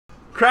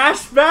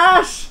Crash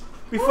Bash!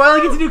 We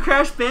finally get to do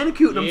Crash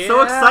Bandicoot, and I'm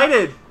so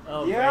excited.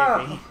 Oh,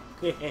 yeah.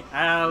 baby.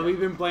 We've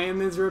been playing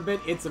this for a bit.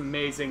 It's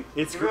amazing.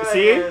 It's It really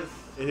see, is.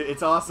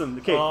 it's awesome.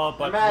 Okay. Oh,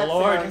 but Matt's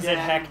Lord, here is it again,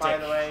 hectic. by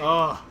the way.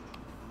 Oh,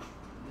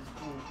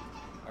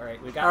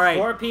 Alright, we got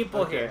 4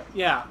 people here.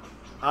 yeah.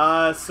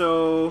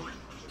 So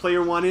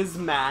player 1 is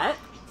Matt.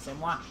 Same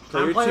one.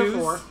 I'm player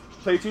 4.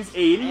 Player 2's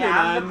Aiden,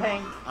 Yeah, and I'm the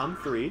pink. I'm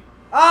 3.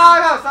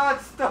 Oh no,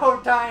 someone's so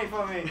tiny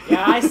for me.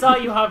 Yeah, I saw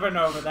you hovering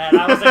over that.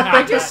 I was like,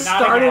 I just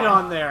started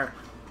on there.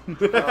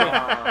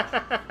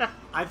 Oh.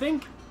 I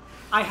think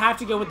I have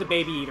to go with the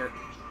baby eater.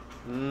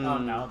 Oh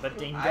no, the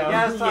dingo. I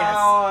guess Yes.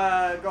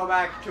 I'll go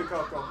back to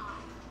Coco.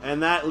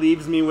 And that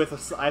leaves me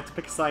with I have to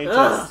pick a scientist.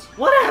 Ugh,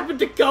 what happened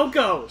to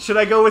Coco? Should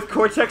I go with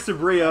Cortex or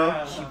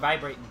Brio? She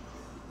vibrating.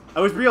 I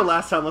was Brio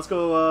last time. Let's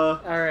go.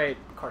 Alright.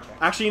 Cortex.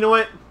 Actually, you know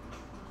what?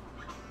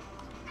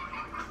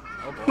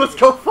 Oh boy. Let's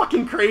go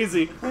fucking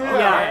crazy.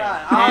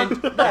 Yeah. And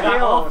we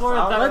got all 4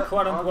 of them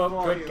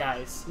quote-unquote good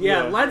guys.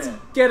 Yeah, Yeah. let's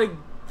get a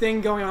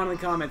thing going on in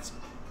the comments.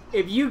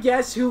 If you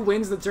guess who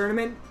wins the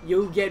tournament,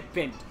 you'll get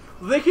pinned.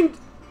 They can.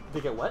 They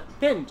get what?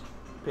 Pinned.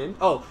 Pinned?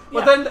 Oh,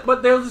 Yeah.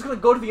 but they're just gonna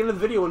go to the end of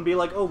the video and be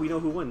like, "Oh, we know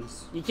who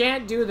wins." You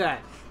can't do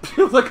that.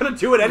 They're gonna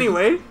do it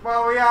anyway.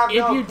 Well, we have If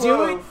no you proof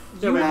do it,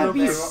 you that will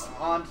be they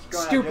aren't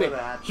gonna stupid. Do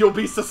that. You'll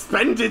be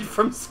suspended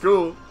from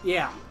school.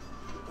 Yeah.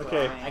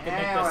 Okay. I can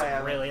make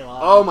this really long.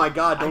 Oh my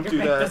God! I Don't can do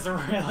make that. this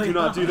really Do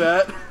not do long.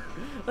 that.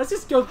 Let's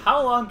just go.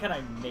 How long can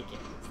I make it?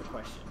 That's the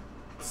question.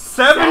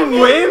 7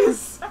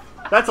 wins?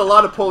 That's a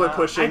lot of polar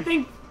pushing. I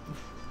think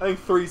I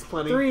think 3's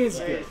plenty. 3 is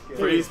Yeah, good. it's good.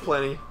 3's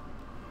plenty.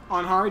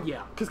 On hard,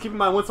 yeah. Because keep in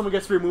mind, once someone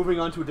gets 3, moving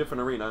on to a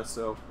different arena.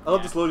 So I love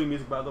Yeah. this loading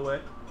music, by the way.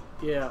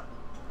 Yeah.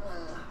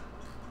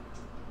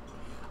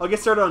 I'll get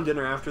started on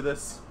dinner after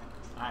this.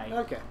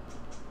 Okay.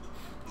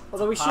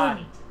 Although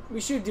Party. we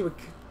should do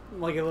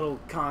like a little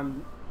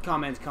comment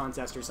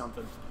contest or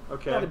something.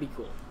 Okay. That'd be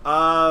cool.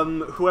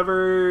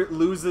 Whoever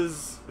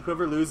loses,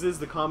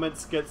 the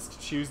comments gets to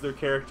choose their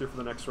character for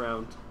the next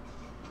round.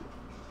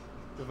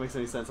 If it makes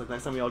any sense. Like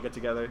next time we all get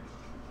together.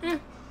 Eh.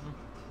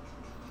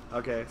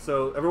 Okay,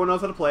 so everyone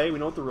knows how to play. We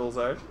know what the rules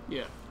are.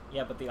 Yeah.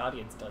 Yeah, but the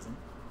audience doesn't.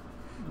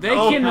 They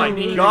Oh can. my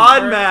being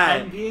God, a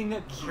Matt! I'm being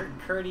a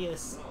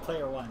courteous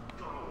player 1.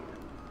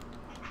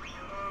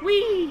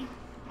 Wee.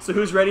 So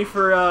who's ready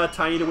for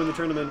Tiny to win the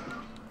tournament?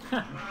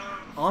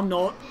 I'm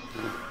not.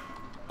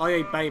 I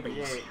ate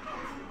babies.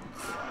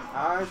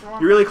 Yeah.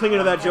 You're really clinging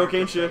to that joke,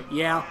 ain't you?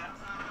 Yeah.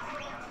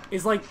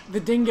 It's like the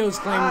dingoes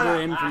claim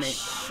the infamy.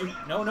 Shoot.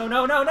 No, no,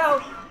 no, no,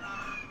 no!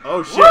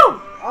 Oh shit!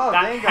 Woo! Oh,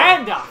 That bingo.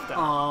 handoff, though.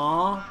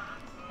 Aww.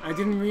 I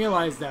didn't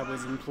realize that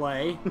was in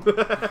play.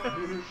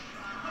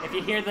 If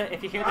you hear the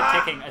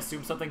ticking,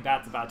 assume something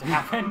bad's about to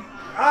happen.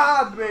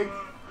 Ah, big.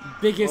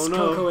 Biggest Oh, no.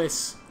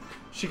 cocoas.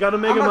 She got a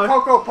I'm mega a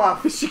mushroom. Cocoa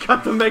Puff. She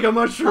got the mega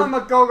mushroom. I'm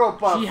a Cocoa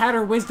Puff. She had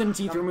her wisdom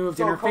teeth removed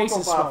and her so face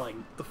is Cocoa Puff.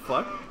 swelling. The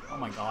fuck? Oh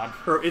my god.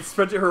 It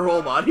spread to her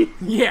whole body.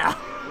 Yeah.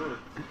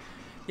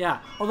 Yeah.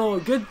 Although a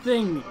good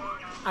thing,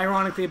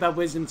 ironically, about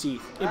wisdom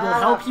teeth, it will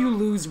help you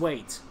lose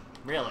weight.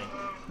 Really?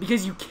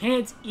 Because you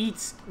can't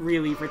eat,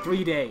 really, for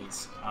 3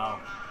 days. Oh.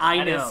 I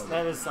That know. is-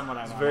 that is somewhat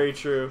ironic. Very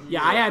true.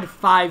 Yeah, I had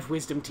 5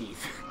 wisdom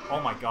teeth. Oh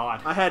my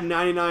god. I had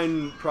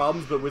 99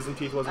 problems, but wisdom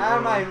teeth wasn't I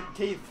have one of my them.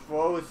 teeth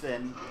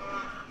frozen.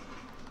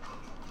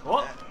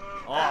 Oh.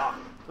 Oh.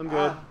 I'm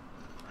good.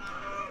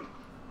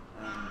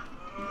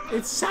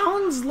 It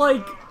sounds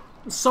like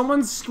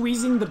someone's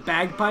squeezing the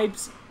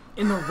bagpipes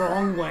in the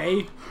wrong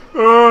way.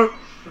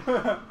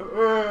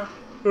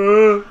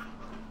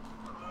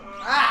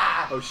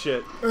 Oh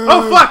shit.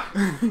 Oh fuck!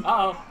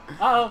 Uh-oh.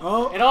 Uh-oh.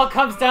 Oh. It all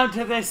comes down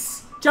to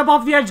this. Jump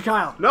off the edge,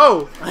 Kyle.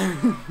 No!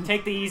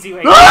 Take the easy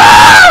way.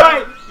 Ah!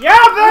 Right.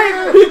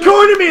 Yeah, baby! He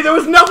cornered me! There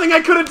was nothing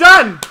I could have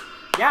done!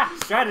 Yeah,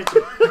 strategy.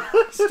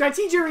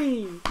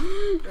 Strategery.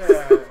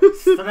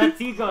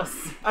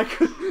 Strategos. I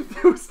could.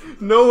 There was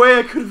no way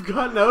I could have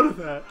gotten out of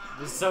that.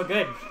 This is so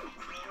good.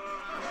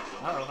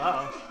 Uh-oh,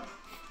 uh-oh.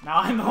 Now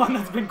I'm the one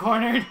that's been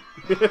cornered.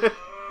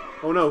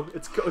 Oh no,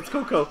 it's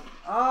Coco.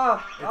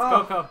 Oh, It's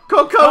Coco.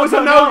 Coco is a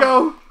Coco,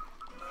 no-go!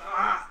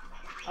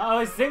 Oh,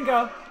 it's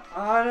Zingo.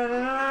 Oh, no, no,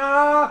 no,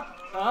 no.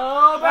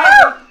 Oh,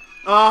 baby.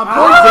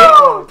 Poor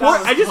Dingo. That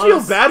was I just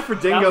close. feel bad for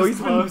Dingo. was He's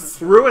close.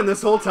 been ruined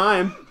this whole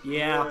time.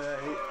 Yeah.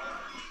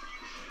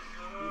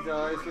 He's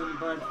always been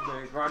punched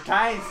big.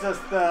 Tiny's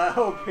just the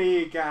OP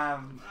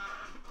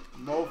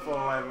mofo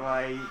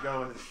wherever he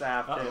goes with his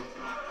staff. Uh-oh.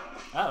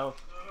 Uh-oh.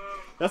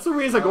 That's the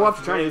reason I go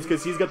after Tiny, is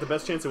because he's got the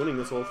best chance of winning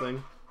this whole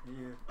thing.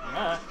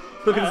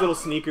 Look at his little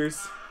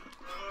sneakers.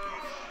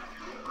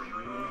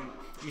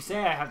 You say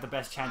I have the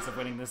best chance of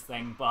winning this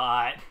thing,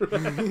 but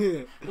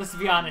let's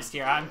be honest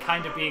here. I'm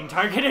kind of being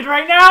targeted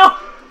right now.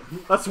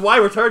 That's why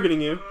we're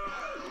targeting you.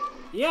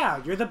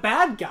 Yeah, you're the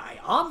bad guy,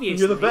 obviously.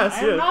 You're the best.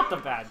 I am Yeah. not the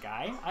bad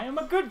guy. I am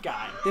a good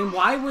guy. Then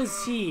why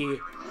was he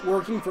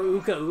working for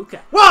Uka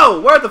Uka?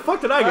 Whoa! Where the fuck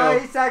did I go?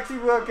 He's actually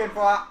working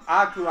for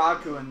Aku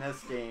Aku in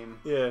this game.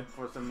 Yeah.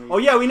 For some reason. Oh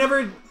yeah, we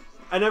never.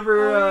 I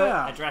never.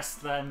 Address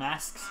the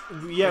masks.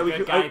 Yeah, The we good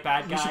could. guy,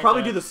 bad guy, we should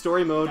probably the do the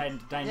story mode.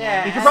 Dynamic.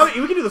 Yeah.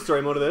 We could do the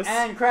story mode of this.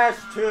 And Crash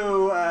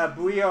 2,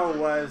 Brio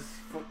was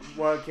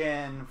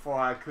working for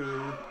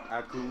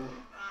Aku.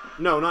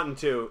 No, not in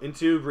 2. In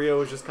 2, Brio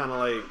was just kind of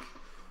like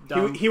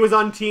Dumb. he was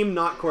on team,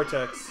 not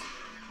Cortex.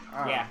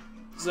 Oh. Yeah.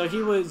 So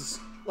he was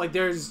like,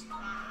 there's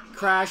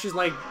Crash is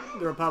like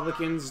the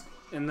Republicans,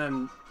 and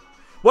then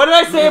What did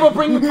I say about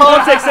bringing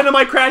politics into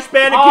my Crash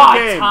Bandicoot Oh,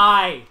 game?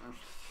 Ty.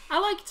 I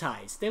like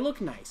ties. They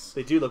look nice.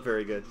 They do look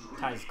very good.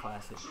 Ty's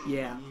classic.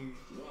 Yeah.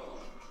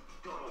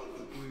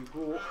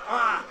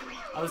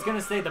 I was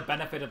gonna say the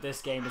benefit of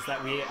this game is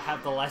that we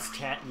have the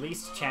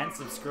least chance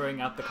of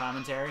screwing up the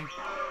commentary.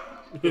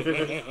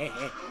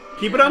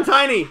 Keep it on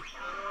tiny,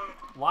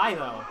 Why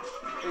though?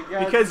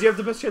 because you have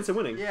the best chance of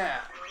winning. Yeah.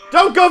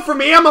 Don't go for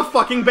me, I'm a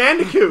fucking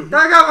Bandicoot!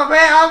 Don't go for me,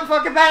 I'm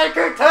fucking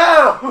Bandicoot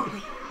too!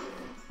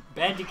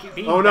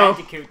 Being Oh, no.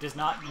 Bandicoot does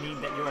not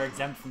mean that you are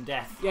exempt from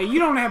death. Yeah, you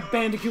don't have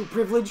Bandicoot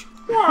privilege.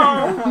 Whoa,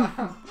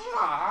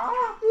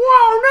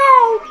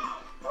 no!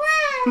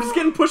 I'm just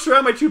getting pushed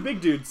around by 2 big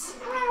dudes.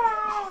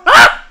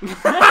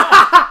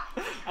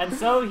 And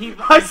so he.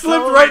 I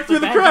slipped right through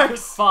the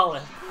cracks.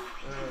 Fallen.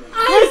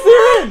 Hey,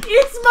 Ciaran!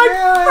 It's my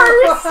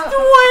first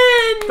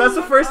win! That's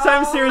the first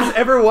time Ciaran's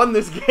ever won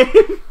this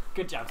game.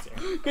 Good job,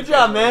 Ciaran. Good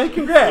job, man. You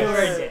Congrats.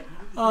 earned it.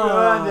 You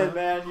earned it,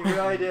 man. You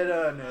really did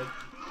earn it.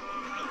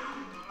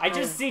 I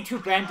just see 2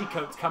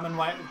 bandicoots coming.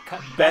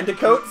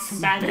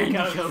 Bandicoots?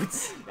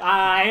 Bandicoots.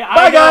 Bye,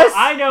 I know, guys.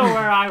 I know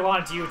where I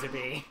want you to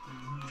be.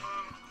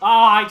 Oh,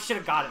 I should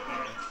have got it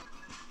there.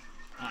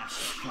 Ah,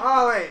 shit.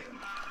 Oh, wait.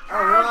 Oh,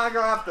 where do I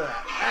go after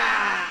that?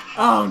 Ah!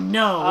 Oh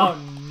no. Oh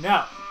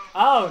no!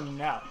 Oh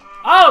no!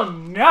 Oh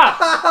no!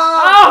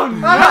 Oh,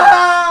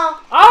 no!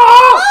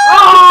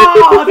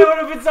 Oh! That would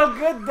have been so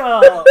good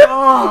though.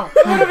 Oh,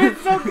 that would have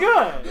been so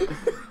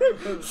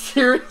good.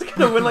 Ciaran's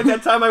gonna win like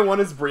that time I won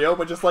as Brio,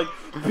 but just like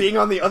being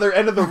on the other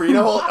end of the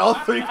arena while all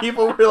 3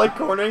 people were like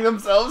cornering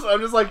themselves.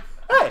 I'm just like,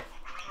 hey,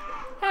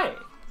 Hey.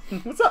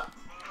 what's up?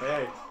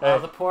 Hey. Oh,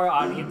 the poor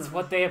audience,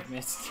 what they have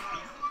missed.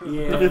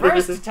 Yeah. The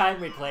first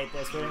time we played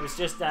this, when it was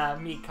just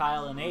me,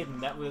 Kyle, and Aiden,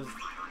 that was...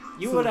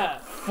 You would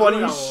have...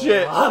 Funny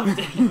shit. Loved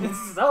it.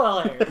 It's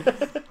so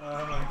hilarious.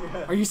 Oh my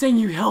god. Are you saying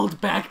you held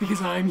back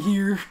because I'm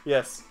here?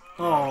 Yes.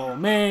 Oh I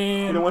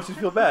man. don't want you to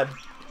feel bad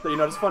that you're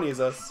not as funny as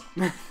us.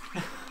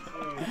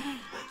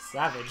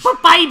 Savage.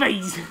 But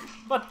babies!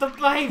 But the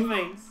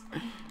babies!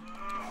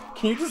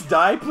 Can you just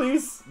die,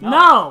 please?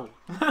 No!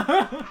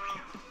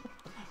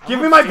 Give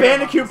me my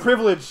Bandicoot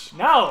privilege.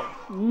 No!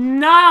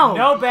 No!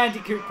 No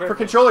Bandicoot For privilege.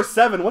 controller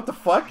 7, what the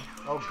fuck?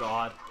 Oh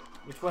god.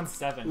 Which one's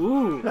 7?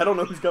 Ooh. I don't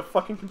know who's got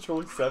fucking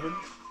controller 7.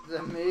 Is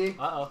that me?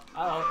 Uh-oh.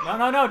 Uh-oh. No,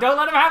 no, no. Don't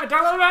let him have it.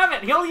 Don't let him have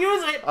it. He'll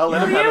use it. I'll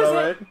let He'll him have it, use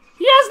alright.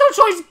 He has no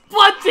choice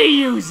but to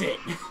use it!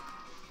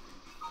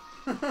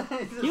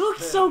 He's You look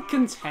just so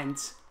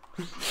content.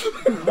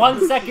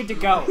 1 second to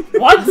go.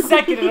 1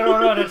 second and I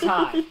don't know the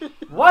time.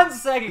 1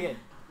 second.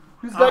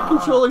 Who's got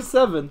controller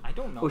 7? I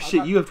don't know. Oh I shit,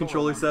 got you have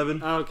controller controller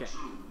 7. Okay.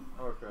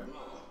 Okay.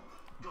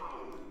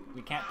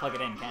 We can't plug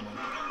it in, can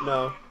we?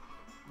 No.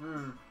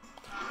 Hmm.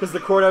 Because the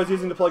cord I was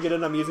using to plug it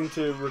in, I'm using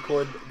to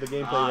record the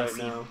gameplay I right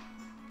see. now.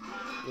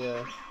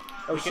 Yeah.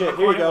 Oh We can shit, record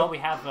here you it while go. we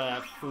have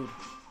food.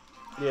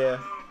 Yeah.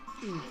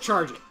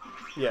 Charge it.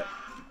 Yeah.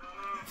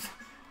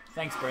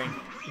 Thanks, brain.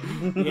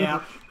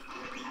 Yeah.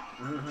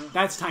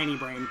 That's tiny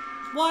brain.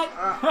 What?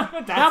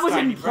 That's That was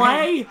tiny in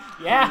play? brain.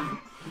 Yeah.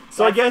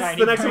 So I That's guess tiny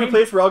the next time we brain. play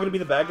this, we're all gonna be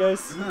the bad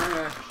guys.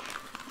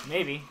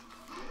 Maybe.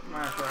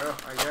 Might as well,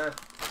 I guess.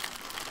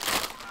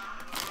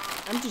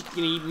 I'm just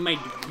gonna eat my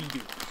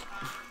Doritos.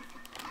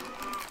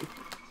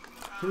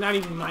 Not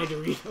even my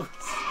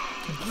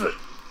Doritos.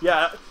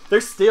 Yeah, they're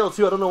stale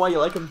too. I don't know why you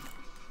like them.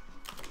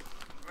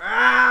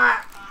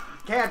 Ah!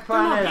 Can't They're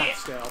not find that it.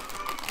 stale.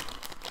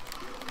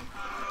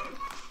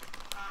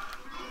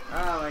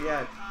 Oh my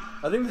god.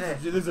 I think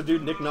there's a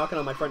dude Nick knocking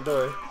on my front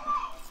door.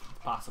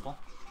 Possible.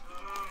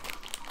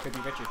 Could be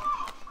Richard.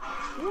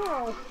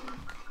 Uh-oh,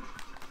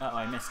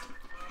 I missed.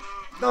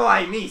 No,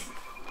 I missed.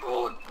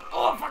 Oh,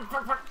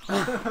 fuck.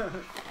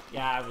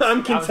 Yeah, I was, I'm I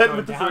was content going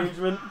with this down.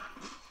 arrangement.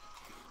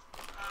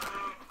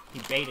 He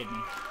baited me.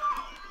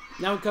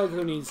 Now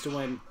Coco needs to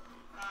win.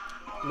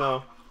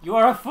 No. You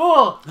are a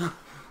fool!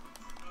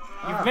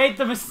 You've made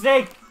the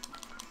mistake!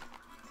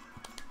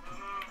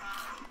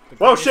 The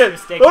Whoa, greatest shit!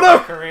 mistake Oh of no!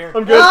 my career.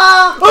 I'm good.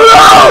 Ah! Oh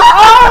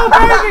Oh,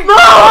 baby! no!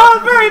 Oh,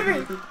 baby!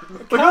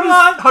 Look Come on!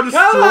 how Come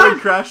destroyed on!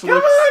 Crash Come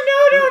looks. on!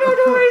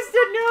 No!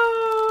 Wasted,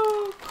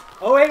 no!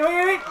 Oh, wait!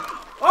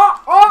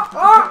 Oh!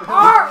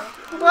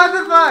 What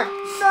the fuck?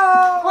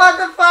 No! What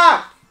the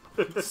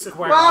fuck?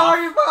 Square Why off.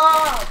 are you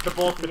off? The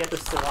bolt to get the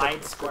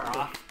slide square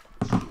off.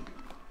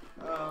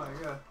 Oh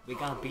my god. We're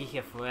gonna be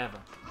here forever.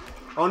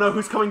 Oh no,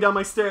 who's coming down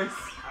my stairs?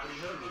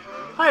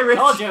 Hi, Rich.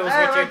 Told you it was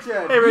Hey, Richard.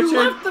 Richard. Hey, You Richard.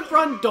 left the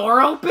front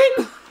door open?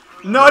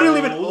 No, I didn't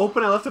leave it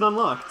open. I left it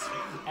unlocked.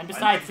 And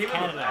besides, it's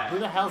Canada. Who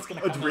the hell's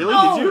gonna come Really? in?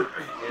 No! Did you?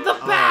 The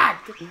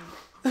back!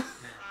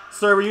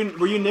 Sir, were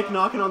you Nick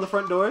knocking on the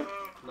front door?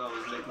 No, it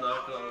was Nick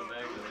knocking on the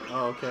back door.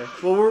 Oh, okay.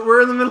 Well,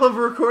 we're in the middle of a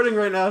recording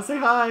right now. Say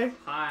hi.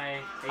 Hi.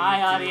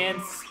 Hi,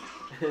 audience.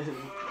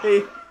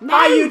 Hey.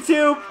 Hi,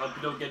 YouTube. Hope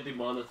you don't get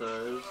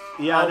demonetized.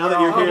 Yeah, now that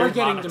you're here. we're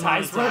getting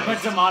demonetized. demonetized.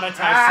 We're demonetized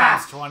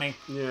times 20.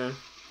 Yeah.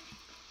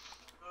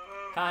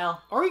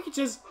 Kyle, Or we could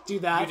just do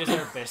that. you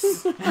deserve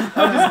this.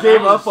 I just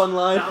gave up on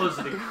life. That was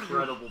an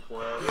incredible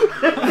play.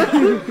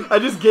 I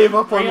just gave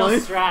up on Real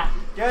life. strat.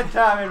 Good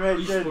timing,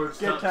 Richard. Esports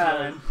Good top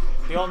timing.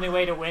 The only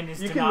way to win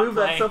is You to can not move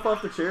play. that stuff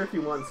off the chair if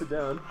you want and sit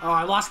down. Oh,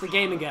 I lost the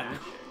game again.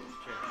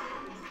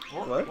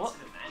 What?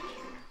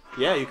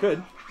 Yeah, you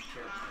could.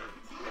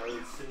 I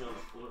was sitting on the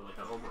floor like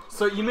a homo.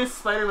 So you missed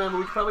Spider-Man, but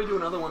we could probably do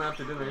another one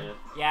after dinner.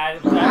 Yeah. Yeah,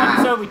 the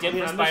episode we did I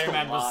with missed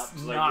Spider-Man a was lot,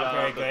 'cause I not got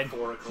very up at good.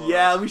 4 o'clock.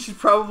 Yeah, we should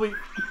probably. Do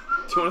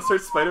you want to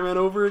start Spider-Man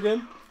over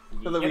again?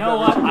 Now that You we know got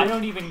what?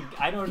 Richard?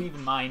 I don't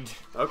even mind.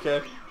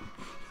 Okay.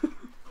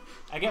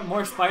 I get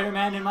more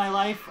Spider-Man in my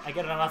life. I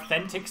get an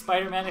authentic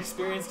Spider-Man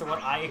experience to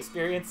what I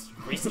experienced.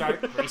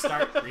 Restart,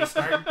 restart,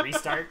 restart,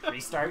 restart,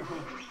 restart.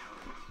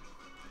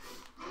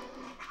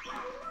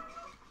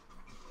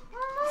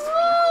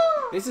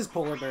 This is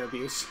polar bear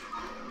abuse.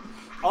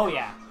 Oh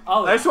yeah.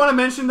 Oh. I Yeah. just want to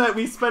mention that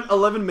we spent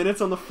 11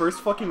 minutes on the first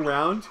fucking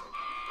round.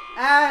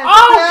 And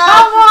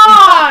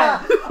Oh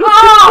come on!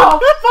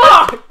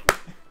 Oh fuck!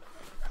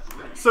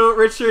 So,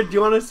 Richard, do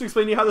you want us to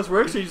explain to you how this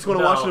works, or you just want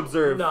to watch and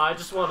observe? No, I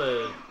just want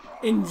to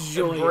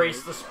Enjoy embrace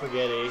it. the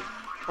spaghetti.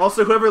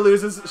 Also, whoever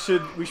loses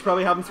we should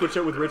probably have them switch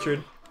out with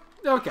Richard.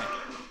 Okay.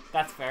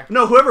 That's fair.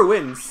 No, whoever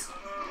wins,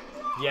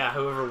 Yeah,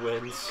 whoever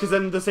wins. because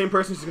then the same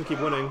person's just gonna keep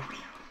winning.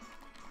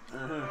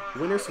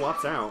 Winner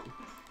swaps out.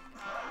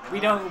 We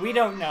don't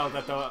know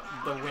that the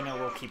winner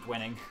will keep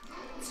winning.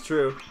 It's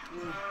true.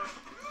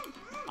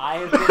 I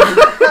have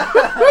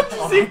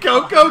been. See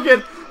Coco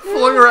get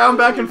flung around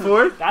back and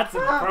forth. That's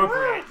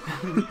inappropriate.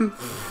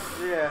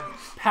 yeah.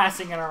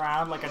 Passing it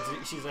around like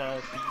she's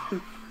a.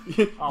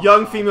 Oh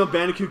Young my God. female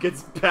bandicoot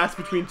gets passed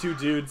between two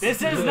dudes.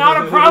 This is not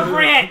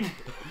appropriate.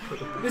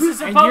 This is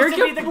And supposed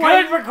you're to be the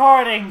complaining- good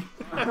recording.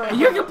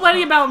 You're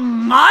complaining about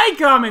my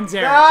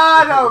commentary.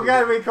 Ah, no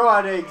good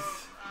recordings.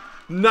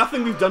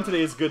 Nothing we've done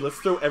today is good. Let's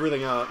throw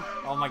everything out.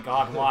 Oh my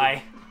God,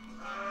 why?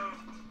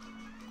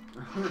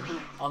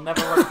 I'll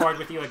never record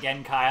with you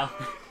again, Kyle.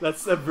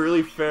 That's a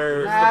really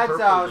fair. That's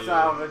purple all dude.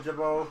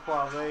 salvageable,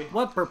 probably.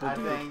 What purple I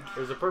dude? think.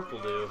 There's a purple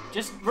dude.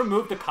 Just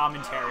remove the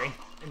commentary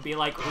and be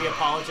like, we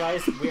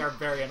apologize. We are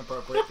very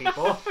inappropriate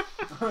people.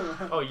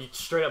 Oh, you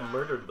straight up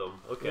murdered them.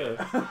 Okay.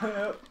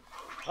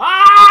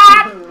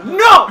 Ah!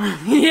 No!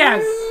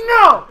 Yes.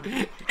 No!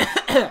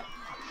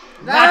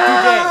 Not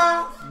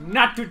today.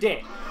 Not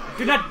today.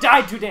 Do not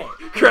die today.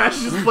 Crash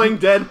is just playing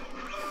dead.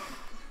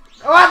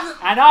 What?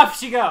 And off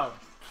she go.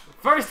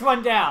 First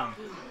one down.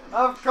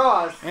 Of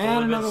course. And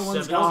Only been another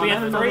one's 7 It'll gone. be a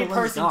and another one's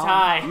three-person gone.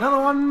 tie. Another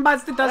one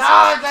bites the dust.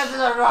 No, that's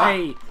not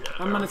right. Hey,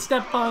 I'm gonna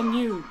step on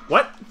you.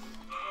 What?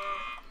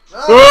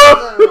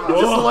 Oh, that's not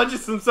Just right.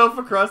 lunges himself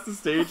across the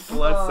stage the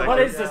last second. What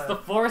is this, the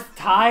fourth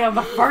tie of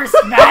the first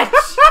match?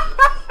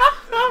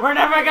 We're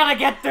never gonna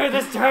get through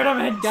this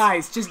tournament.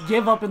 Guys, just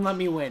give up and let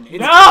me win.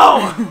 It's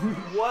No!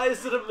 Why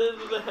is it a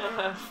minute and a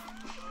half?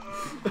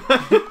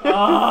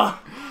 Ugh.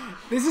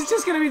 This is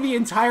just gonna be the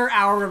entire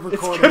hour of It's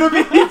recording. gonna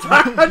be the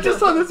entire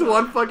just on this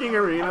one fucking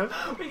arena.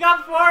 We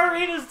got 4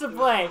 arenas to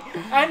play,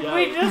 and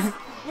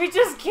we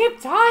just keep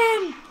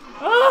tying.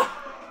 Ugh.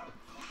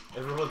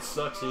 Everyone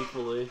sucks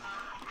equally.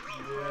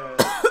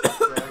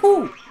 Yeah.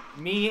 Ooh.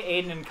 Me,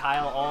 Aiden, and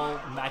Kyle all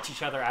match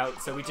each other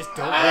out, so we just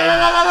don't win.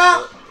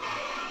 No.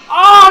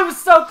 Oh, I was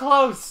so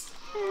close!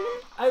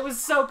 I was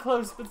so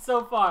close, but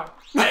so far.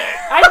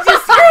 I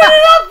just screwed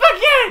it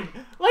up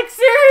again! Like,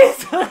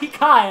 seriously,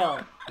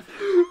 Kyle!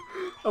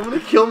 I'm gonna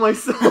kill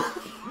myself.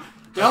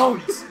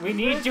 Don't! We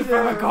need you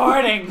for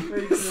recording!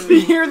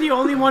 You're the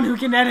only one who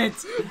can edit.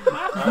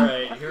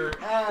 Alright, here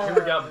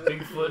we got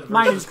Bigfoot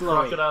Mine versus is Chloe.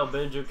 Crocodile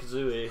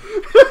Banjo-Kazooie.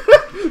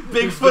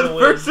 Bigfoot gonna win?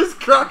 versus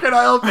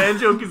Crocodile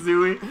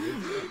Banjo-Kazooie.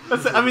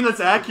 That's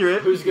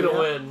accurate. Who's gonna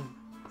win?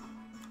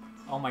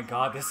 Oh my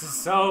God, this is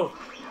so...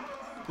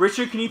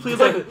 Richard, can you please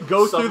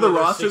go through the Subwoofer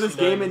roster of this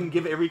 69. game and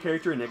give every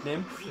character a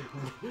nickname?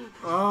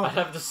 Oh, I'd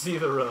have to see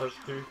the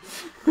roster.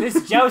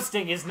 This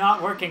jousting is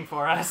not working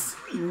for us.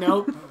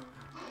 nope.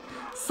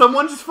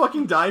 Someone just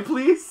fucking die,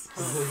 please.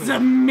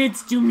 Submit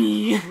to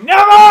me. Never!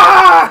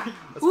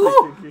 That's pretty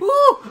Ooh, creepy.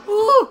 ooh,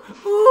 ooh,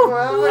 ooh.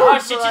 Oh,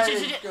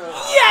 shit.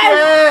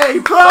 Yay!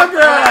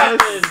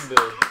 Progress! Happened.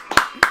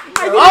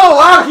 Oh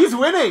wow, he's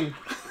winning.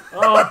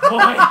 Oh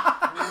boy.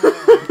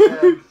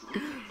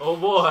 Oh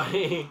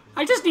boy.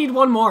 I just need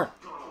one more.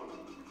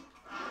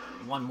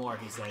 One more,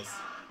 he says.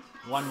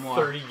 One more.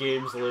 30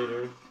 games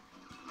later.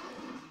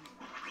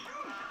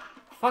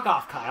 Fuck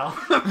off, Kyle.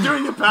 I'm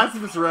doing a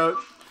pacifist route.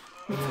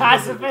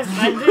 Pacifist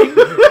ending.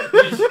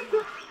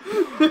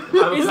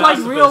 It's like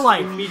real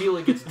life.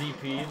 Immediately gets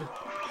DP'd.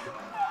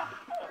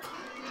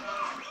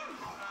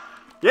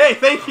 Yay,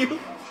 thank you.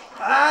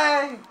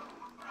 Hi.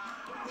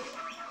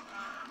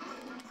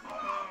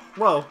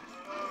 Whoa.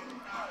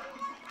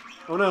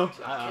 Oh no.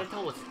 I can't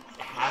tell what's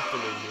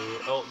happening here.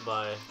 Oh,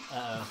 bye.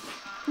 Uh-oh.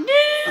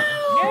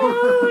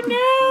 No,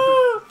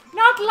 no,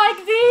 not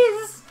like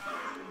these.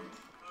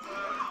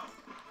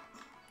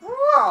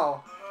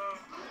 Whoa!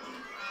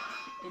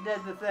 He did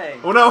the thing.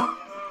 Oh no!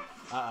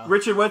 Uh-oh.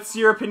 Richard, what's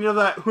your opinion of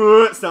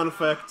that sound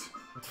effect?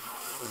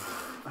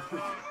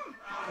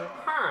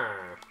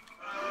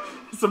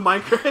 It's a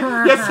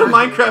Minecraft. Yes, a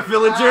Minecraft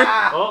villager.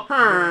 Oh,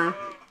 Huh.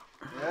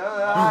 Yeah, there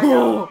I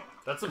go.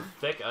 that's some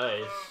thick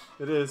ice.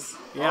 It is.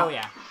 Oh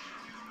yeah.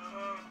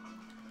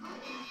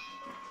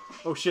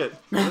 Oh shit.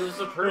 What does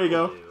the purple There you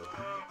go. do?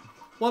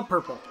 What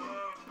purple?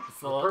 It's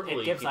the, Purple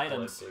it gives keep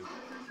items. collecting.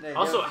 There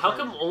Also, goes how the-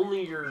 come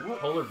only your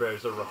polar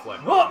bears are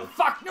reflected? Oh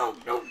fuck! No,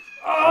 no.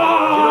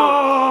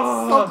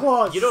 So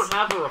close. You don't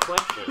have a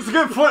reflection. It's a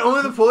good point.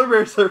 Only the polar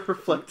bears are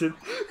reflected.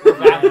 We're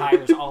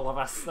vampires, all of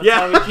us. That's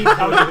Yeah. why we keep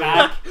coming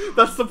back.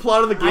 That's the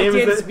plot of the game.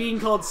 Is It's that being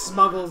called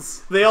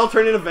Smuggles. they all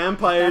turn into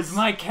vampires. That's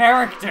my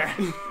character.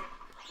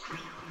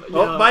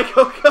 Oh, bye,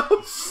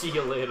 Coco. See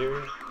you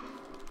later.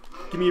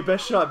 Give me your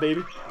best shot,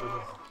 baby.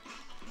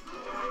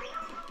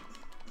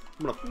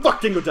 I'm gonna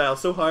fuck Dingo Dial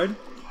so hard.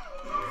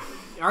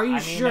 Are you I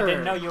mean, sure? I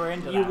didn't know you were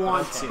into You that. but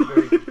want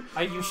okay. to?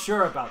 Are you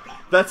sure about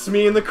that? That's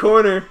me in the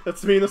corner.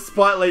 That's me in the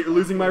spotlight,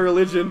 losing my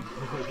religion.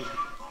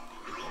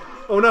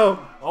 Oh no.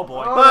 Oh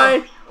boy.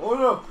 Bye. Oh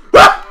no!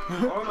 Ah!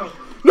 Oh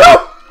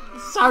No!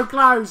 So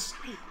close.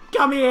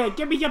 Come here.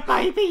 Give me your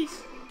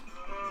babies.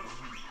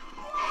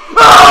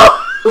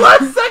 Oh!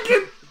 1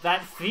 second!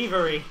 That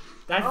thievery.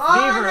 That no!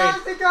 Oh, thievery. I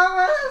think I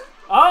was!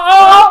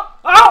 Oh!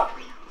 Oh!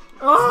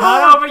 It's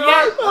not over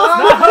yet. It's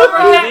not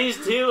over yet.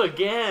 These two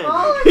again.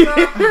 Oh,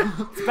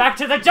 no. It's back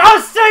to the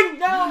jousting.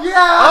 No.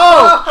 Yeah!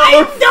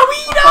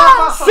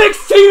 Oh!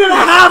 16 and a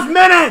half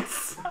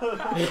minutes!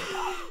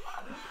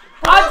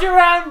 On to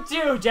round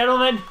 2,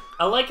 gentlemen.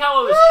 I like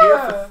how I was here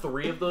for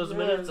 3 of those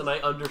minutes, and I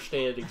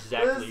understand This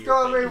exactly is your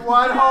gonna be pain.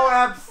 one whole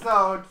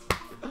episode.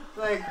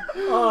 Like,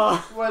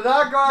 we're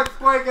not going to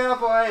break it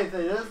up or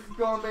anything. This is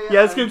gonna be.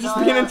 Yeah, it's gonna just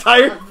be an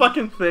entire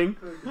fucking thing.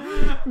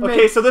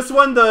 Okay, so this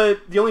one, the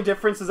only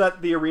difference is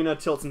that the arena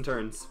tilts and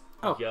turns.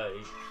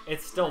 Yikes.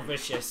 It's still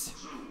vicious.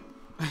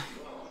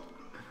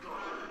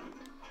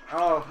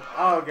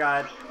 Oh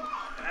god.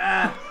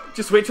 Ah.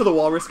 Just wait till the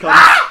walrus comes.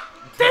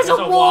 There's There's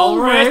a a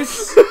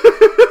walrus.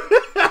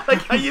 I like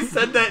how you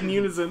said that in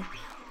unison.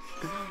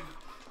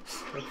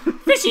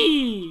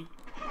 Fishy.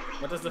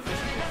 What does the fish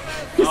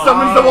He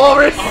summons the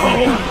walrus!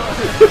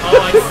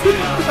 Oh, I see.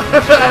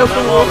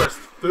 I, Walrus.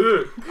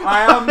 Thick.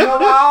 I am the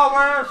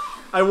walrus.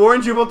 I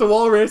warned you about the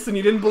walrus and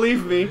you didn't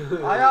believe me.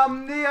 I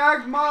am the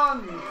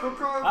Eggman.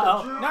 Cooker of the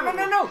Uh-oh. Jew. No, no,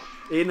 no, no.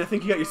 Aiden, I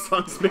think you got your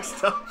songs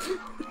mixed up.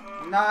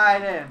 No, I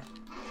didn't.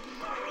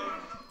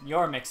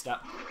 You're mixed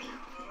up.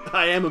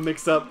 I am a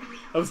mix-up.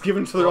 I was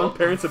given to the wrong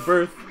parents at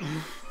birth.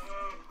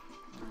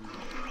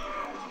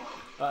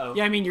 Uh-oh.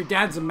 Yeah, I mean your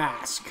dad's a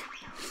mask.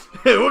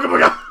 Hey, wooga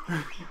booga!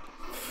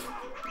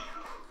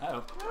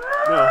 Uh-oh.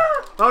 No.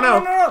 Oh no!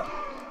 no.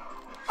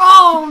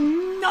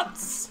 Oh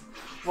nuts!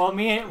 Well,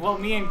 me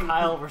and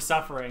Kyle were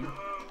suffering.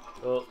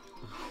 Oh.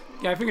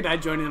 Yeah, I figured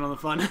I'd join in on the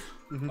fun.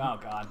 Oh,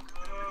 God.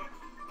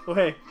 Oh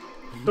hey,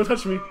 don't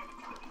touch me.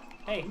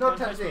 Hey, No don't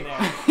touch me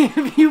touching.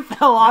 there. If you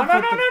fell off no,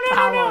 with no, the no, no, no,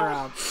 power no.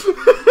 up.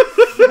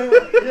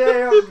 Yeah,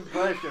 you're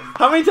pushing.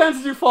 How many times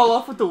did you fall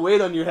off with the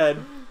weight on your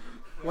head?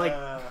 Like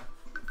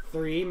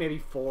 3, maybe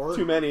 4.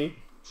 Too many.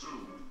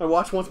 My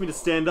watch wants me to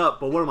stand up,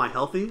 but what am I,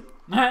 healthy?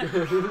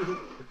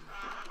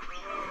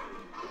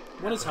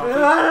 What is healthy?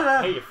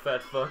 Hey, you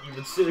fat fuck. You've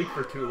been sitting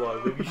for too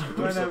long. Maybe you should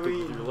do When are something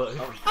we- with your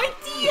life. I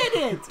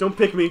did it! Don't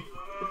pick me.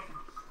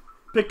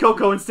 Pick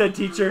Coco instead,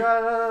 teacher.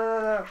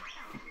 No.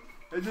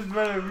 It just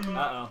better be.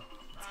 Uh-oh.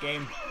 It's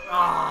game.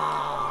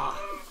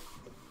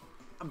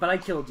 But I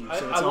killed you, I,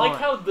 so it's I like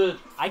alright. how the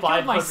I killed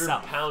 500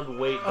 myself. pound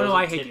weight Oh, doesn't no,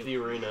 I hate tip you. the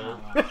arena.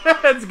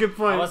 That's a good I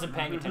point. wasn't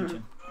paying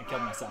attention. I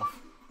killed myself.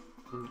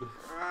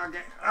 Okay.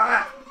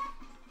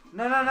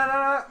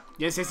 No.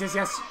 Yes.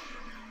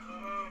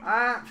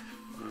 Ah.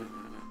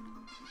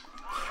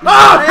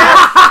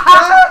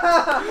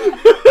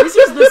 This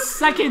is the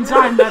second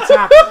time that's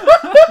happened.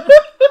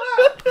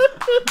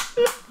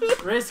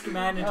 Risk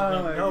management.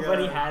 Oh my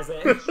Nobody God. has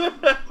it.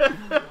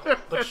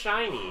 But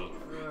shiny.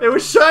 It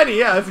was shiny,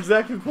 yeah, that's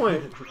exactly the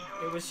point.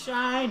 It was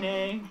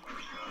shining.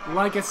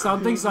 Like a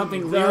something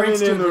Diamond lyrics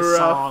to in the the rough.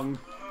 song.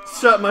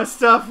 Shut my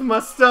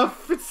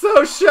stuff, it's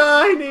so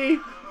shiny!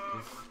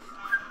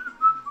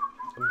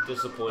 I'm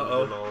disappointed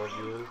Uh-oh. in all of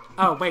you.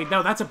 Oh wait,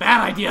 no, that's a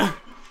bad idea.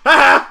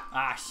 Haha!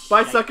 Ah, shit.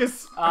 Bye,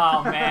 suckers!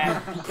 Oh,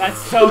 man. That's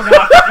so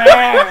not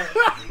fair.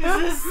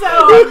 This is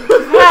so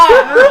unfair.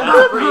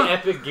 That's a pretty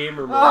epic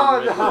gamer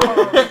moment. Oh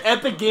right there.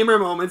 Epic gamer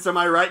moments, am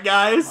I right,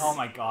 guys? Oh,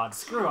 my God.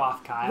 Screw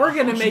off, Kyle. We're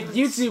gonna make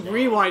YouTube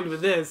Rewind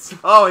with this.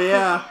 Oh,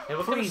 yeah. Hey,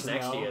 what kind of Please,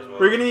 snacks do you no. guys want?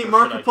 We're gonna meet Or should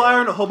I Markiplier get-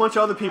 and a whole bunch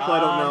of other people I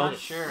don't know. Not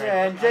sure.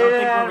 Yeah, and I don't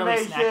think Jada we're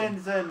really snacking.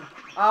 Animations and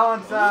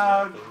Alan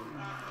Sound.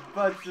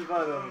 Bunch of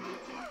other.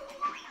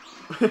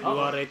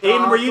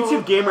 Aiden, we're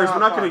YouTube gamers. We're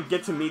not gonna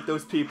get to meet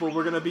those people.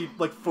 We're gonna be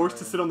like forced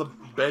to sit on the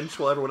bench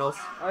while everyone else.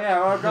 Oh yeah,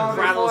 we're going to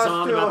be Rattles forced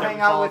on to about their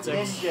hang out with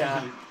politics.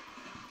 Ninja.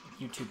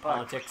 YouTube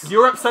politics.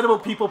 You're upset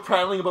about people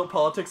prattling about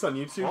politics on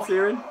YouTube,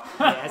 Ciaran?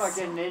 Yes.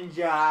 Fucking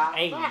ninja.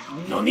 Hey,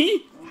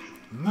 Nani?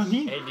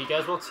 Nani? Hey, do you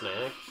guys want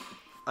snacks?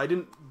 I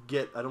don't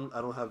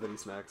have any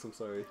snacks. I'm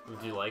sorry.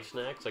 Do you like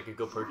snacks? I could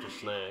go purchase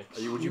snacks.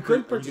 Would You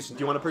could purchase Do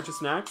you want to purchase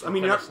snacks? I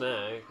mean, What you're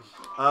kind of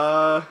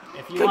snacks?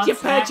 if you Could want you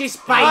snacks, purchase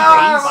Oh, babies?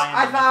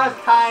 I thought it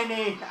was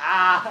tiny.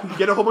 Ah.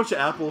 get a whole bunch of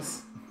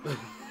apples.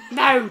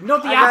 No,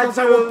 not the I apples,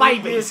 got I want too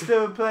babies. used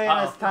to playing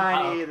as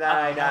tiny that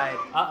I died.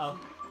 Uh-oh.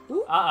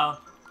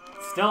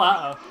 Still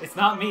uh-oh. It's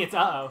not me, it's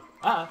uh-oh.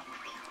 Uh-oh.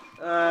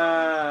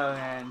 Oh,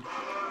 man.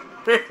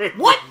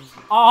 What?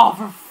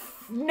 Oh,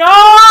 no! I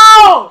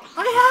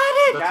had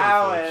it! That's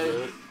Coward.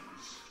 unfortunate.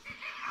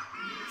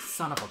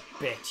 Son of a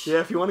bitch.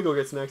 Yeah, if you want to go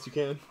get snacks, you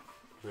can.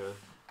 Yeah.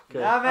 Okay.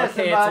 Not missing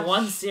Okay, much. it's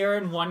one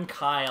Ciaran, one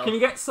Kyle. Can you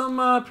get some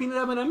peanut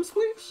M&Ms,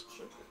 please?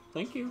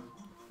 Thank you.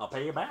 I'll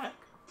pay you back.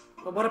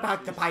 But what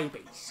about the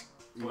babies?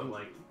 What,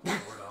 like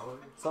 $4?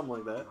 Something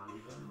like that.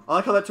 I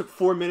like how that took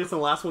 4 minutes and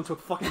the last one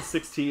took fucking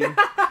 16.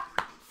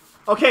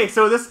 Okay,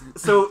 so this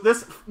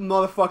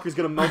motherfucker's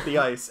gonna melt the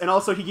ice, and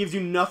also he gives you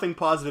nothing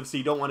positive, so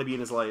you don't want to be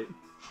in his light.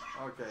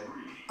 Okay.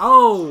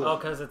 Oh, Oh.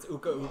 because it's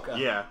Uka Uka.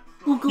 Yeah.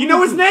 Uka, You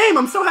know his uka. name.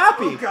 I'm so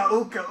happy. Ooka,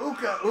 ooka,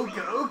 ooka,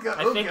 ooka, ooka,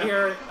 I think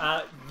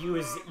you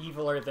is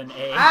eviler than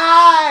A.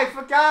 I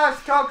forgot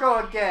it's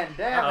Coco again.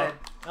 Damn it.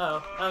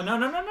 Oh, no.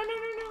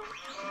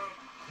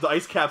 The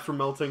ice caps were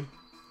melting.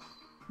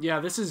 Yeah,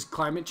 this is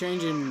climate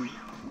change and...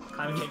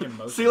 Climate change in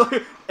motion. See,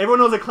 like, everyone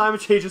knows that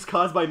climate change is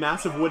caused by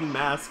massive wooden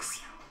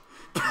masks.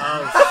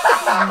 Oh,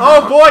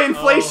 Oh boy,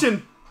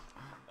 inflation!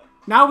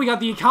 Now we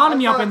got the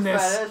economy up in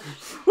this. Spanish.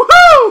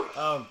 Woohoo!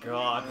 oh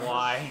God,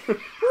 why?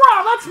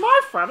 Wow, that's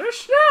my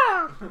fetish.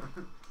 Yeah.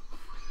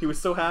 He was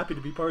so happy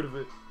to be part of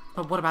it.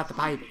 But what about the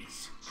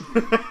babies?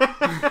 But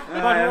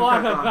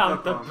what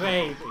about the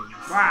babies?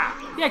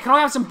 Yeah, can I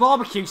have some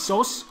barbecue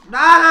sauce?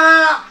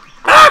 No.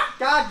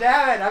 God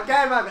damn it. I'm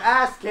getting my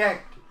ass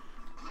kicked.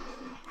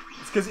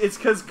 It's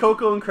because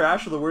Coco and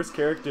Crash are the worst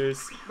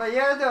characters. But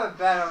you're doing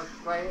better.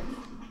 Wait.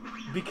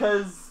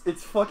 Because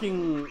it's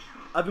fucking...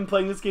 I've been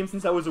playing this game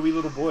since I was a wee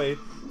little boy.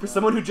 For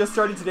someone who just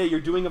started today, you're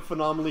doing a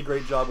phenomenally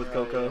great job with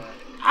Coco.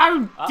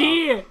 Oh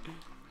dear!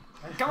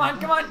 Come on!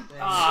 Oh,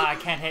 I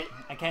can't hit.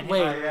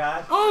 Wait. Oh,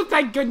 yeah. Oh,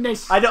 thank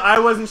goodness! I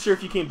wasn't sure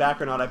if you came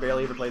back or not. I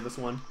barely ever played this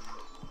one.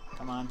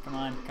 Come on.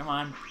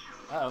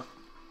 Uh-oh.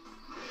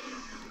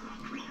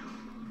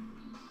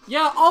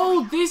 Yeah,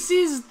 oh, this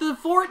is the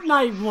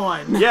Fortnite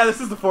one! Yeah,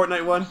 this is the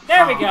Fortnite one.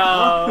 There we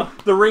go!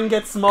 The ring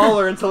gets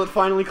smaller until it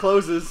finally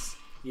closes.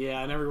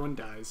 Yeah, and everyone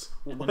dies.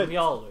 And then we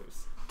all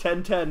lose.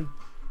 10-10.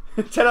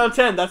 10 out of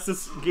 10, that's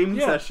this game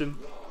session.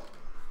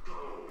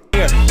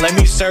 Here, let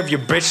me serve your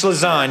bitch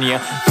lasagna.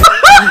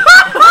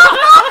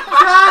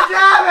 God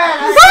damn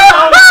it!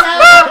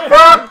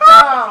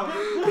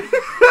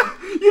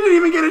 You didn't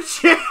even get a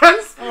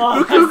chance!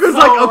 Oh, Ukuku's that's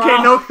like, so okay,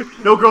 wrong.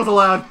 no girls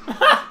allowed.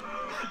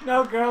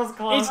 No girls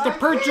club. It's the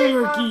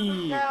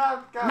patriarchy! No!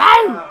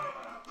 No!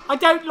 I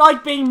don't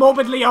like being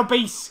morbidly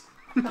obese!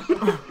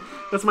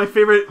 That's my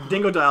favorite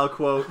Dingo Dial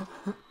quote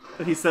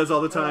that he says all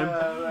the time.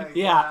 Oh my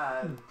Yeah.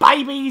 God.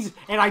 Babies,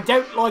 and I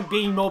don't like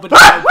being morbidly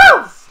Woo!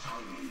 obese.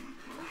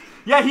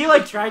 Yeah, he You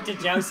like... tried to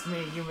joust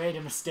me. You made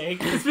a mistake.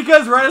 It's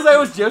because right as I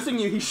was jousting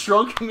you, he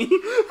shrunk me. Again?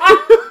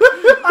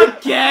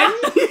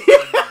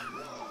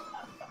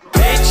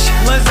 Bitch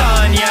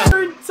lasagna.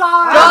 Third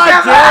time!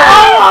 God damn! Oh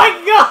my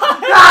God!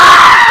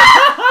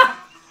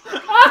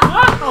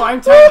 Oh,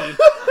 I'm tiny.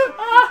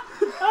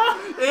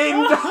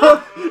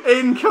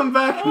 Aiden, come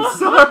back, I'm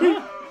sorry.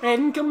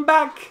 Aiden, come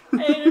back.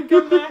 Aiden,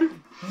 come back.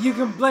 You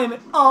can blame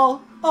it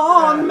all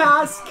on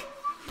Mask.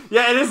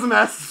 Yeah, it is the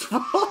mask's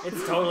fault.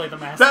 It's totally the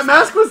mask. That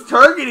mask was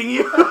targeting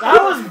you.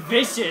 That was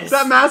vicious.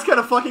 That mask had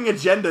a fucking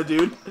agenda,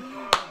 dude.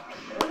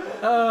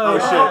 Oh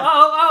shit.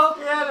 Oh.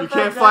 Yeah, You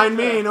can't find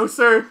me, no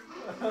sir.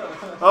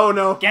 Oh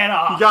no. Get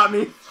off. You got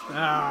me.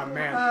 Ah,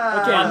 man.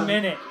 Okay, 1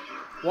 minute.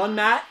 One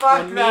Matt, Fuck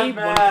one that me,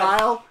 one man.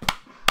 Kyle.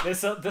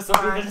 This'll be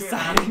the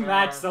deciding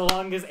match so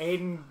long as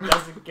Aiden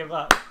doesn't give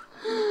up.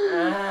 Come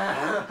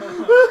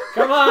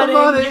on,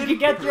 Aiden. You can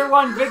get your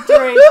one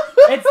victory.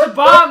 It's the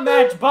bomb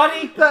match,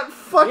 buddy. That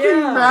fucking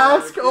Yeah.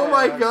 mask. Oh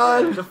my Okay.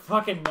 god. The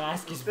fucking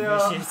mask is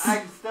Still, vicious. I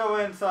can still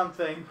win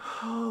something.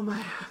 Oh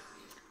my.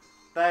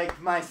 Like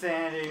my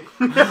sanity.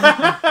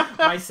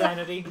 My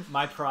sanity,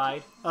 my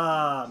pride.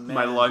 Ah, man.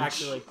 My lunch.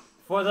 Actually,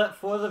 for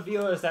the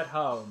viewers at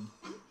home,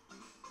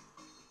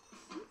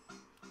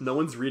 No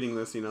one's reading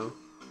this, you know.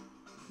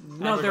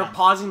 No, they're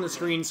pausing the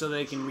screen so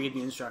they can read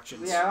the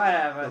instructions. Yeah,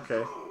 whatever.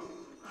 Okay.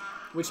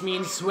 Which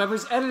means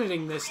whoever's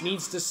editing this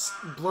needs to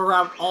blur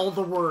out all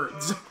the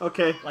words.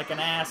 Okay. like an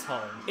asshole.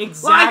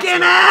 Exactly. Like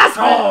an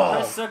asshole!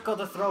 Press circle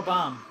to throw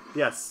bomb.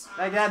 Yes.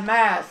 Like that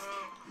mask.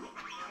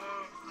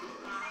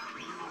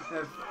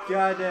 That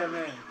goddamn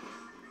man.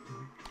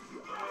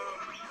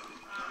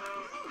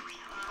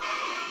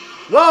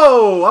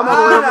 Whoa! I'm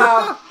on the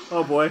Oh no!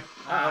 Oh boy.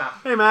 Uh-oh.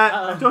 Hey Matt,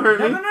 Uh-oh. don't hurt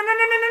No, me.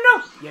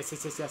 no. Yes.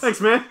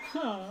 Thanks, man.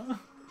 Aw.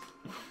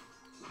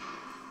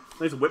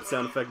 Nice whip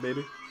sound effect,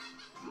 baby.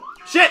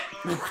 Shit!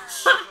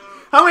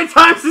 How many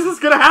times is this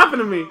gonna happen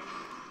to me?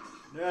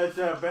 There's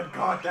a big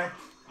contact.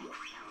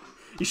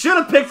 You should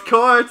have picked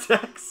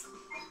Cortex.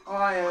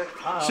 Oh,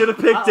 yeah. Should have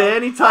picked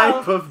any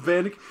type of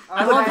bin.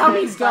 I love how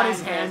he's got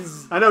his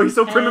hands. I know, he's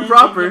so prim and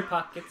proper.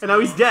 And now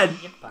he's dead.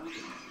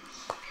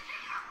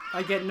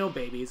 I get no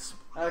babies.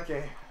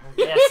 Okay.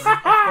 Yes,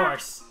 of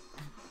course.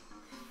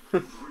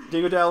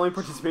 Dingo Dad only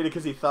participated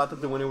because he thought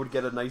that the winner would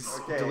get a nice,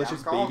 Okay,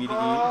 delicious I'm baby to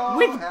Coco,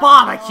 With and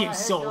barbecue I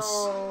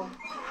sauce. go.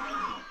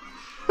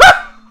 eat.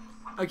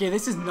 Okay,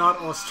 this is not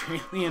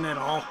Australian at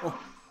all.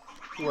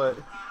 What?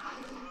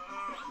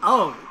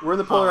 Oh. We're in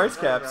the polar ice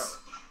there you caps.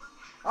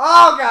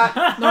 Oh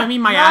god! No, I mean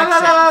my No, no,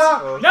 accent. no, no,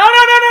 No, no,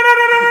 no, no, no,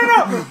 no, no, no,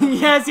 no!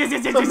 Yes, yes,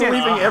 yes, yes, I'm yes, yes.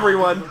 leaving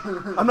everyone.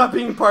 I'm not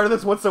being part of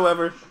this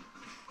whatsoever.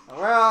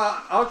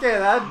 Well, okay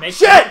then. Make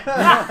Shit!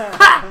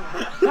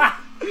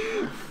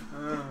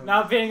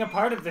 Not being a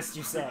part of this,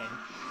 you say?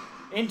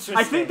 Interesting.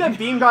 I think that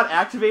beam got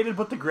activated,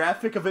 but the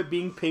graphic of it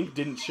being pink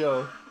didn't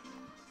show.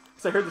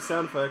 Because I heard the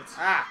sound effects.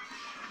 Ah.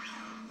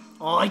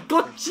 Oh, I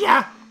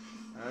gotcha!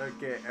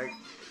 Okay. It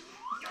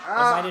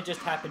might have just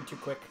happened too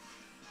quick.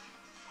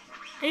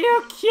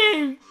 You're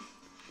cute!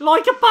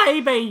 Like a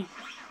baby!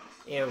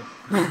 Ew.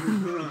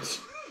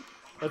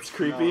 That's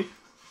creepy.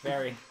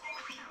 Very.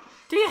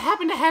 Do you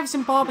happen to have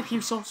some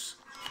barbecue sauce?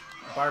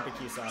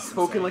 Barbecue sauce.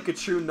 Spoken like a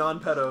true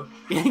non-pedo.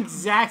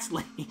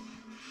 Exactly.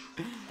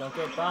 Don't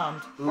get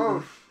bombed.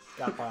 Oh.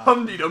 Got bombed.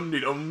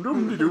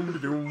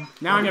 Hum-de-dum-de-dum-dum-de-dum-de-dum.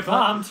 Now I'm Get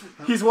bombed.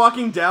 He's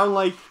walking down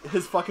like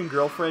his fucking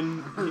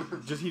girlfriend.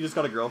 He just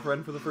got a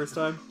girlfriend for the first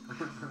time.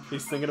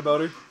 He's thinking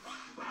about her.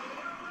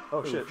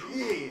 Oh shit!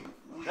 Yeah.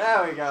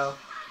 There we go.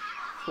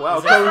 Wow.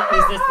 Is this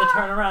the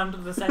turnaround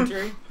of the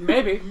century?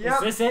 Maybe. Yep.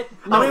 Is this it?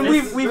 I mean,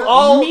 Is this- we've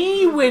all.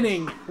 Me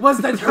winning was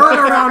the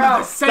turnaround of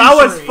the century. That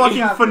was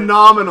fucking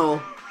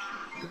phenomenal.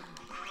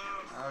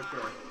 Okay.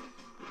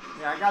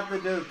 Yeah, I got the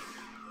dukes.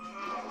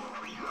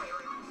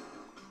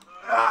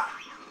 Ah.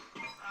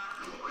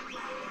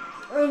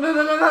 No, no,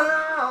 no, no, no. Oh,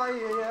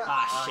 yeah.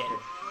 Ah, shit.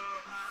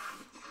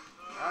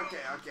 Okay.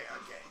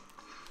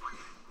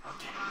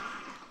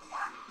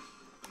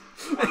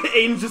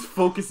 Aiden's just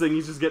focusing.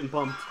 He's just getting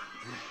pumped.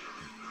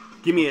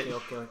 Give me it.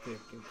 Okay.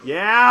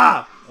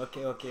 Yeah.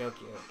 Okay.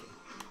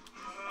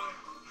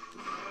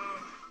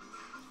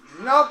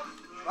 Nope.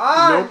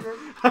 Ah.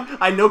 Nope.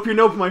 I nope your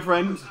nope, my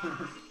friend.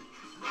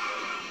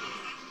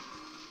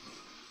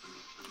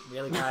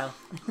 Really, Kyle?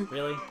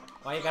 Really?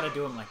 Why you gotta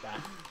do him like that?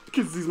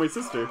 Because he's my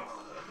sister.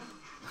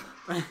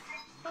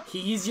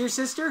 He's your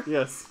sister?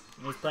 Yes.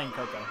 He's playing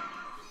Coco.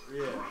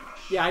 Yeah.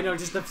 Yeah, I know,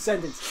 just the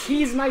sentence.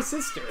 He's my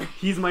sister.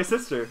 He's my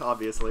sister,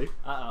 obviously.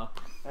 Uh-oh.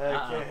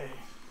 Okay.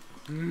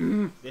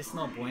 This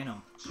no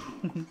bueno.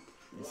 This no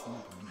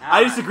bueno.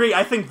 I disagree.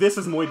 I think this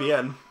is muy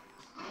bien.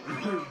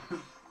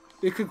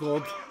 It could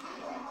go.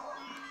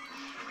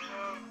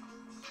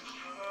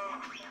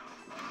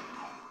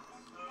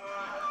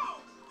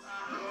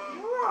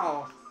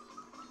 Wow.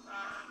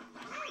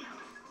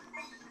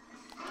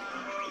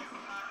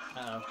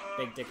 Uh-oh.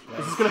 Big dick play.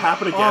 Is this gonna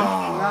happen again?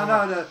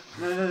 No.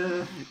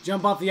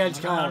 Jump off the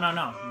edge, Kyle. No.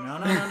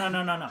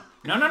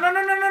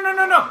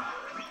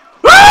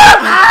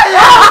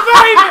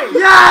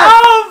 Yes!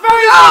 Oh,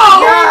 baby!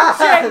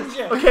 Game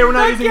changer! Okay, we're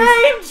not using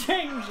this.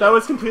 Game changer! That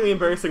was completely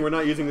embarrassing. We're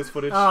not using this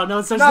footage. Oh,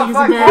 no such No, thing as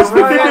fuck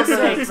embarrassment. off, right? For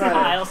God's sake,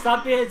 Kyle,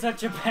 stop being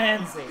such a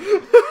pansy.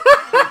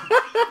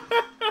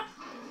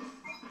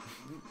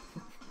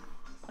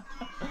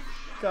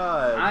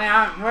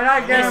 God. We're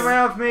not getting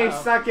away with me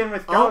sucking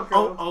with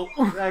Coco. Oh.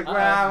 Like when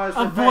I was a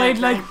Avoid baby.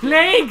 like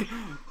plague!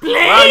 Plague!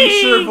 Wow, you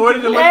sure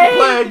avoided it like the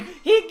plague.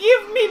 He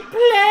give me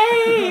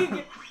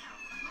plague!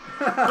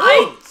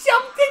 I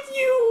jumped at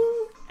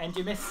you! And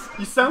you missed.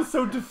 You sound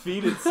so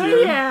defeated, I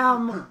Ciaran.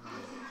 am.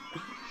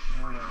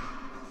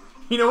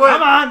 You know what?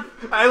 Come on!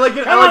 I like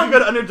it. I like a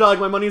good underdog.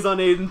 My money's on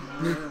Aiden.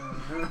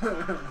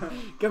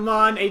 Come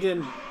on,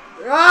 Aiden.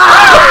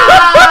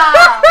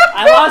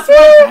 I lost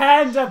my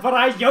panda, but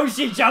I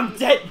Yoshi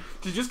jumped it!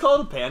 Did you just call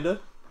it a panda?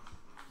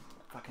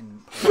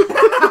 Fucking.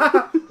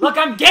 Look,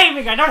 I'm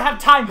gaming! I don't have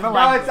time for No,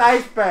 language. it's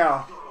Ice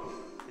Bear.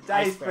 It's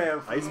Ice Ice Bear.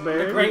 Bear. Ice The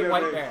bear? great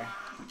white bear.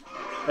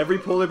 Every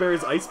polar bear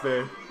is ice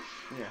bear.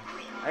 Yeah.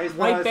 Ice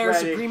White Bear's bear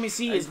ready.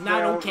 supremacy Ice is not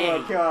Bear okay.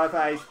 will kill us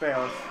Ice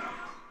Bears.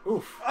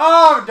 Oof.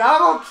 Oh,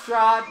 double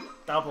shot!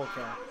 Double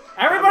kill.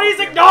 Everybody's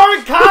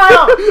ignoring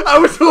Kyle! I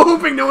was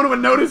hoping no one would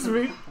notice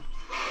me.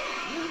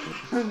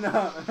 Fall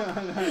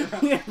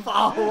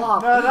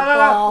off.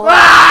 No.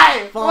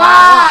 Why?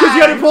 Why? Because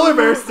you had a polar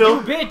bear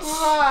still. Bitch!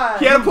 Why?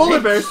 He had a polar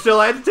bear still.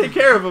 I had to take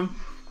care of him.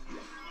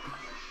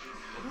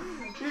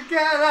 You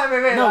can't let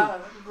me. No.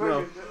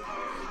 No.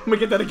 I'm gonna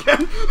get that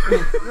again.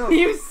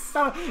 You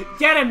so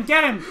get him.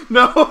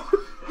 No. Not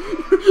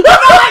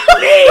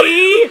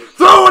me.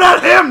 Throw it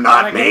at him,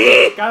 not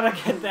me. Gotta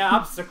get the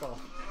obstacle.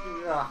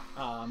 Yeah.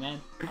 Oh man.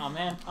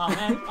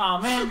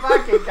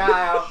 Fucking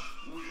Kyle.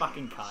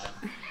 Fucking Kyle.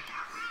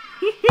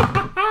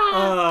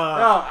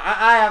 No,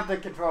 I have the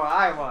control.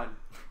 I won.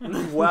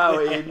 Wow,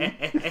 Aiden.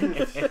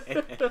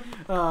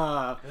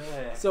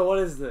 So what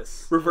is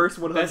this? Reverse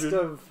 100. Best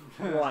of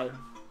what?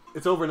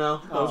 It's over now.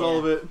 That was all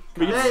of it.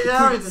 We Hey, get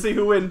now to see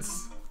who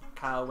wins.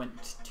 Kyle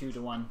went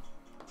 2-1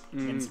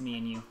 against me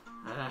and you.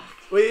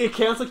 Wait, it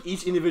counts like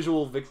each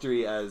individual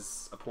victory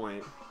as a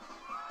point.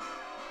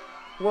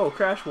 Whoa,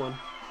 Crash won.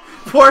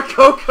 Poor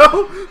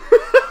Coco!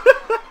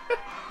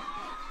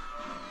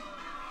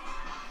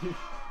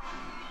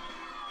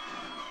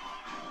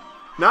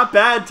 Not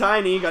bad,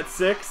 Tiny got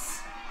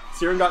 6.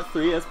 Ciaran got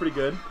 3, that's pretty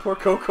good. Poor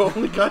Coco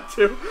only got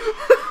 2.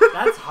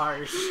 That's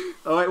harsh.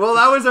 Alright, well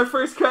that was our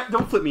first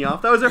don't flip me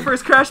off. That was our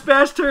first Crash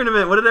Bash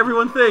tournament. What did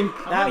everyone think?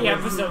 How many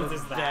was episodes the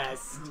is that?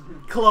 best.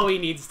 Chloe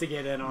needs to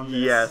get in on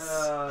this. Yes.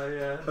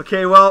 Yeah.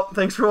 Okay, well,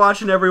 thanks for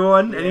watching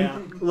everyone. Any Yeah.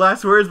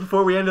 last words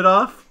before we end it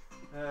off?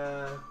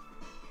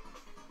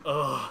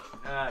 Ugh,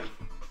 I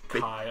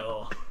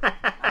Kyle.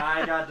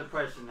 got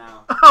depression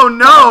now. Oh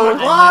no! And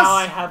now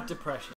I have depression.